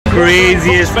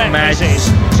craziest match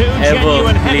Two ever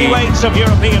genuine heavyweights of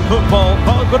European football,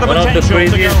 both with the One of the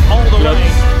potential to go craziest all the way.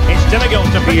 clubs. It's difficult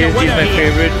to pick a PSG is winner my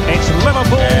here. favorite. It's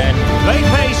Liverpool. And They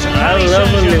face I Paris love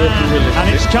Saint-Germain, Liverpool. and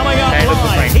it's coming up Kind of a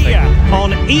live fine thing. here on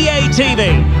EA TV.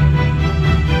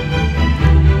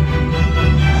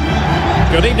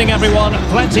 Good evening, everyone.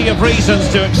 Plenty of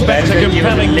reasons to expect a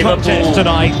compelling contest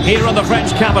tonight here in the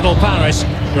French capital, Paris.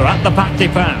 We're at the Parc des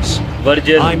Princes.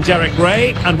 I'm Derek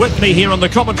Ray, and with me here on the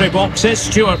commentary box is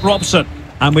Stuart Robson.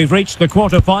 And we've reached the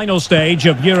quarter-final stage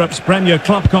of Europe's premier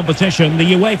club competition, the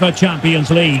UEFA Champions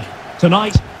League.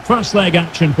 Tonight, first leg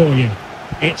action for you.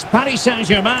 It's Paris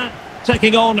Saint-Germain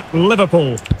taking on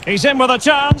Liverpool. He's in with a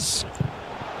chance.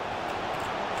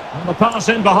 And the pass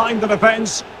in behind the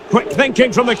defence. Quick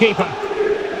thinking from the keeper.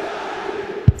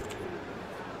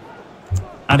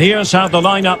 And here's how the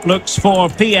lineup looks for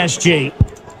PSG.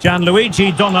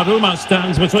 Gianluigi Donnarumma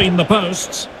stands between the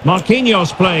posts.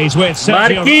 Marquinhos plays with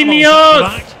Sergio Ramos at the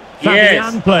back.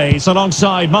 Fabian plays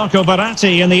alongside Marco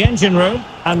Verratti in the engine room.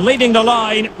 And leading the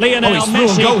line, Lionel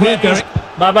Messi. Goal here, Derek.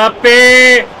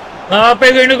 Mbappe! Mbappe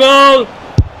going to goal!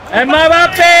 And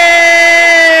Mbappe!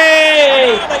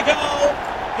 There they go.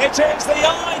 It is the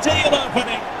ideal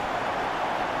opening.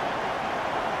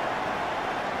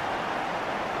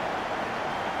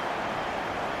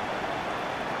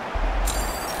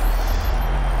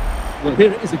 Well,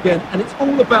 here it is again, and it's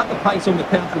all about the pace on the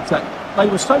counter-attack. They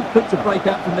were so quick to break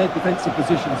out from their defensive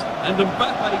positions, and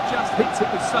Mbappe just hits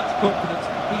it with such confidence.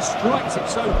 He strikes it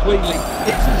so cleanly.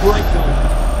 It's a great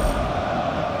goal.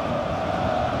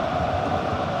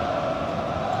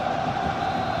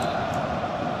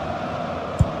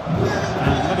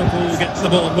 And Liverpool gets the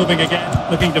ball moving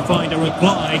again, looking to find a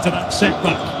reply to that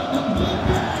setback.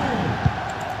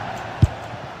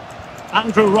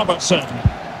 Andrew Robertson.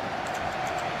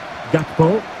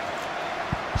 Gakpo.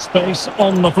 Space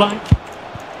on the flank.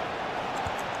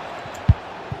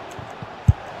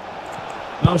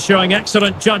 Now showing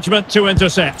excellent judgment to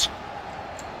intercept.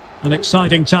 An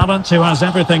exciting talent who has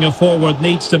everything a forward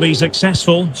needs to be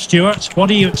successful. Stuart, what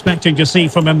are you expecting to see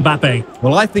from Mbappe?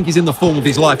 Well, I think he's in the form of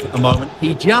his life at the moment.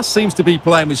 He just seems to be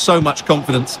playing with so much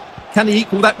confidence. Can he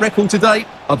equal that record today?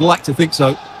 I'd like to think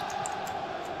so.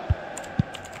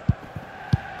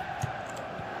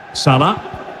 Salah.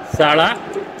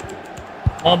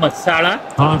 Mohamed Salah.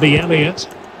 Harvey Elliott.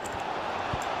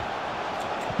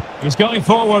 He's going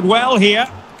forward well here.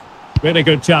 Really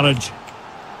good challenge.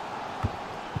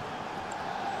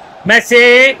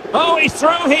 Messi! Oh, he's through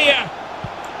here.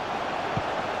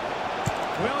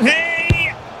 Will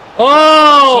he?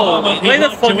 Oh! He'd Why the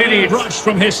like fuck to did win a he? rush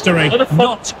from history. What the fuck?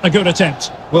 Not a good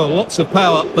attempt. Well, lots of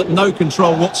power, but no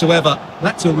control whatsoever.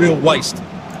 That's a real waste.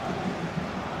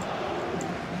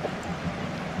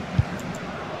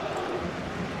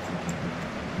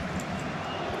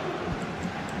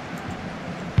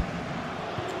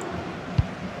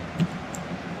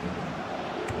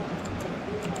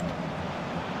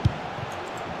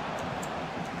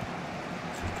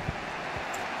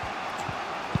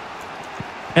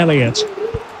 Elliott.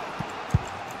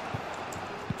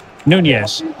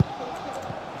 Nunez.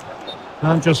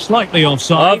 And just slightly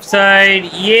offside. Offside.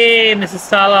 Yay, Mr.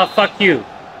 Salah. Fuck you.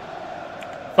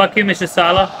 Fuck you, Mr.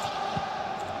 Salah.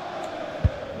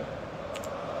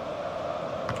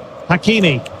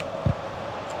 Hakimi.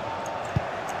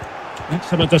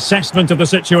 Excellent assessment of the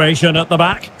situation at the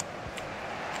back.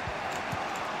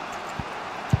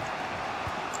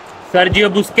 Sergio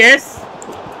Busquets.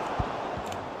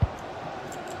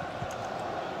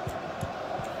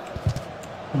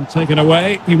 And taken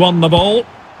away. He won the ball.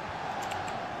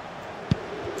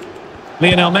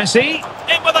 Lionel Messi.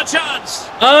 In with a chance.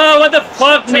 Oh, what the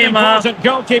fuck, It's an Neymar? important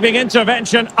goalkeeping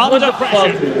intervention What under the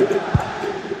pressure. fuck?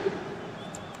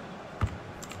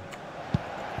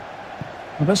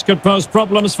 Well, this could pose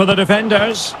problems for the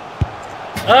defenders.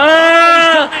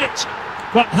 Ah! Done it.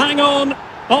 But hang on.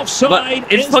 Offside.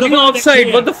 But it's is the fucking verdict offside.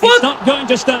 here. What the fuck? It's not going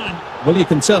to stand. Well, you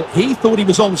can tell he thought he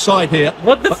was onside here.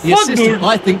 What the but the fuck, assistant, dude?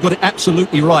 I think, got it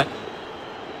absolutely right.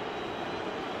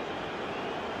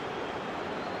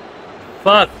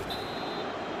 Fuck.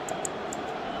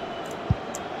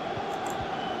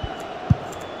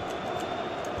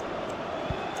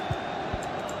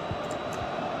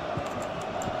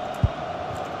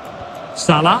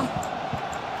 Salah.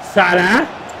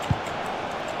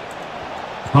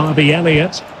 Harvey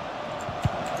Elliott.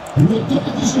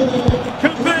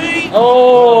 Could be.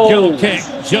 Oh! Kill kick,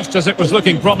 just as it was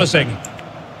looking promising.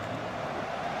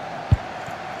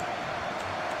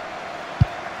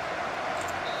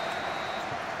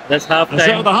 That's half And so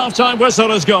time. the half-time whistle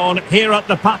has gone here at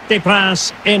the Parc des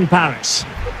Princes in Paris.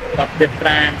 Parc des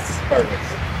Princes.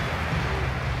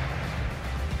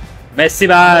 Messi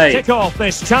bhai. Kick off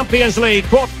this Champions League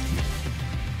quarter.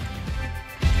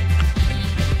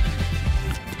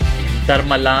 Inter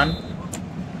Milan.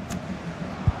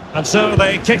 And so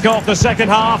they kick off the second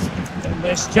half in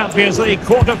this Champions League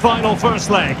quarter-final first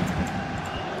leg.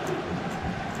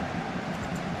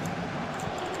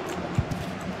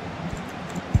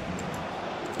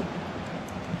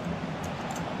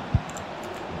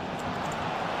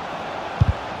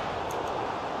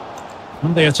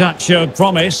 And the attack showed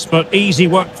promise, but easy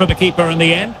work for the keeper in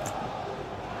the end.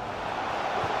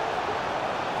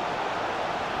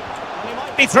 He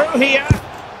might be through here.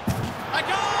 A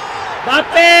goal!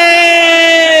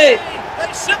 Mbappe!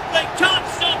 They simply can't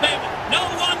stop him. No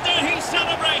wonder he's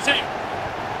celebrating.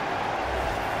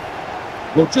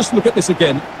 Well, just look at this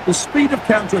again. The speed of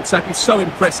counter-attack is so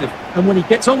impressive, and when he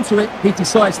gets onto it, he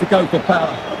decides to go for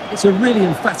power. It's a really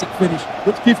emphatic finish,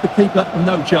 which gives the keeper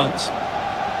no chance.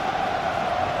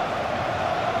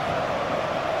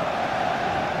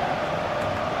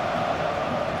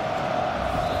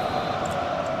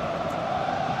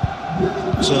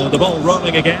 So the ball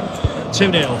rolling again,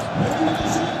 2-0.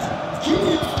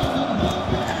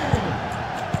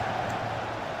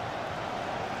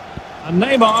 And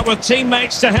Neymar with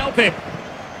teammates to help him.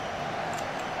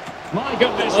 My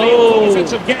goodness, the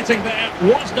importance of getting there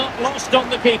was not lost on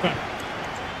the keeper.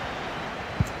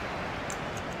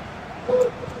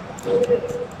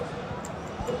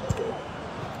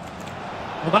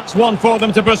 Well, that's one for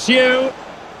them to pursue.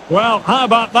 Well, how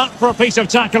about that for a piece of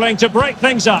tackling to break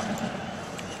things up?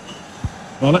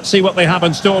 Well, let's see what they have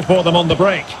in store for them on the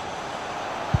break.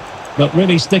 But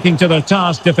really sticking to their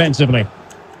task defensively.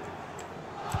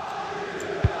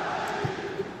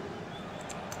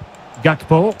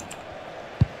 Gakpo.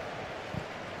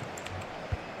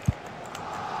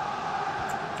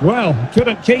 Well,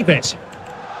 couldn't keep it.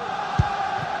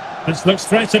 This looks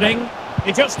threatening.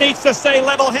 He just needs to stay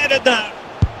level-headed now.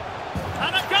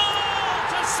 And a goal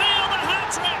to seal the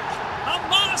hat-trick. A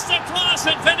masterclass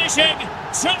in finishing.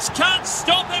 Just can't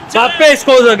stop him today. Mbappe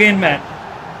scores again, man.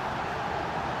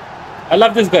 I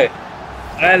love this guy.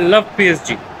 I love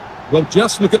PSG. Well,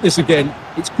 just look at this again.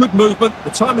 It's good movement, the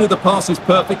timing of the pass is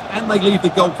perfect, and they leave the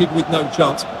goalkeeper with no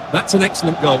chance. That's an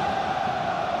excellent goal.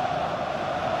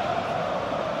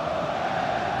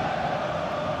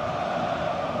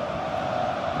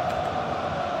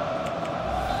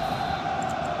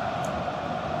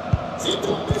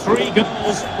 Three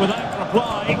goals without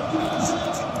reply.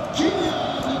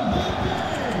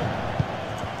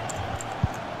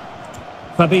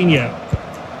 Fabinho.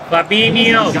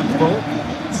 Fabinho!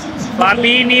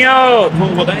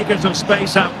 Full with acres of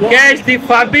space out wide. Catch the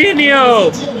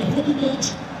Fabinho!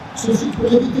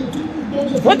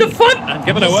 What the fuck? And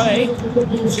given away.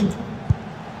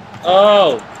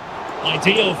 Oh.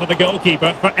 Ideal for the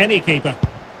goalkeeper, for any keeper.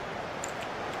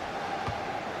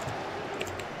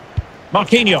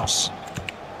 Marquinhos.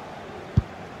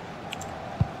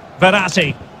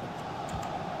 Verratti.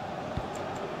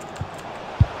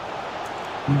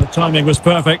 And the timing was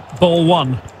perfect. Ball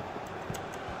one.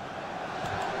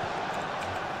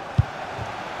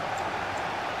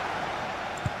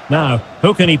 Now,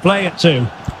 who can he play it to?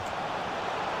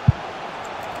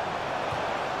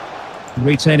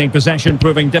 Retaining possession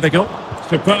proving difficult.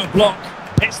 Superb block.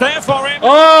 It's there for him.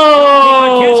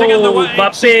 Oh! Getting in the way.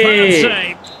 Mbappe. Superb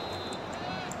save.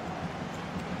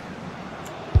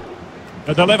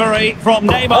 The delivery from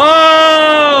Neymar.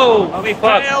 Oh! Well, he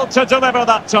failed to deliver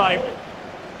that time.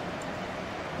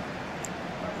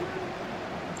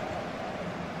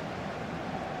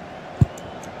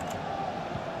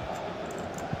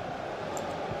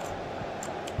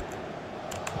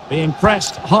 Being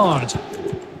pressed hard.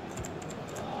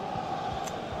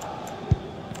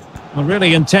 A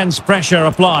really intense pressure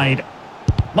applied.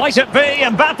 Might it be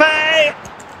Mbappe?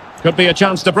 Could be a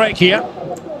chance to break here.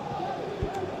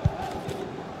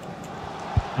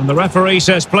 And the referee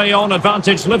says play on,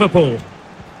 advantage Liverpool.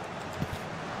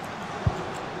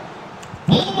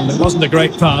 And it wasn't a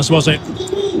great pass, was it?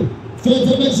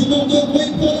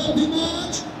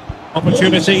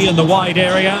 Opportunity in the wide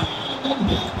area.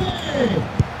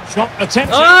 Shot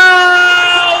attempted.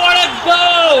 Oh, what a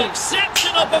goal!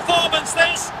 Exceptional performance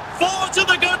this. 4 to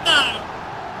the good now.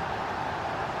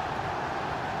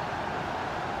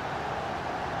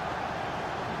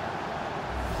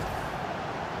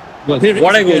 Well, here it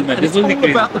What is a goal, again, man. and This it's was all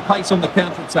crazy. about the pace on the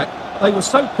counter-attack. They were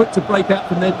so quick to break out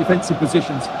from their defensive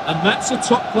positions, and that's a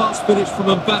top-class finish from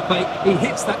Mbappe. He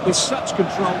hits that with such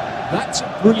control. That's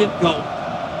a brilliant goal.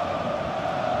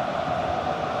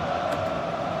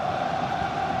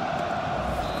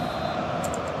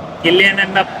 Kylian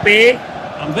Mbappe.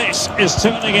 And this is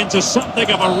turning into something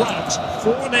of a rout.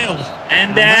 4-0.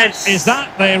 And that is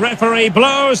that. The referee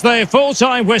blows the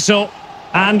full-time whistle.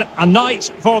 And a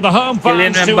night for the home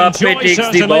fans to Mbappe enjoy, takes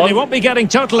certainly. the ball. They won't be getting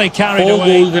totally carried 4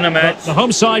 away. goals in a match. The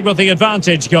home side with the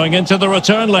advantage going into the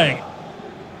return leg.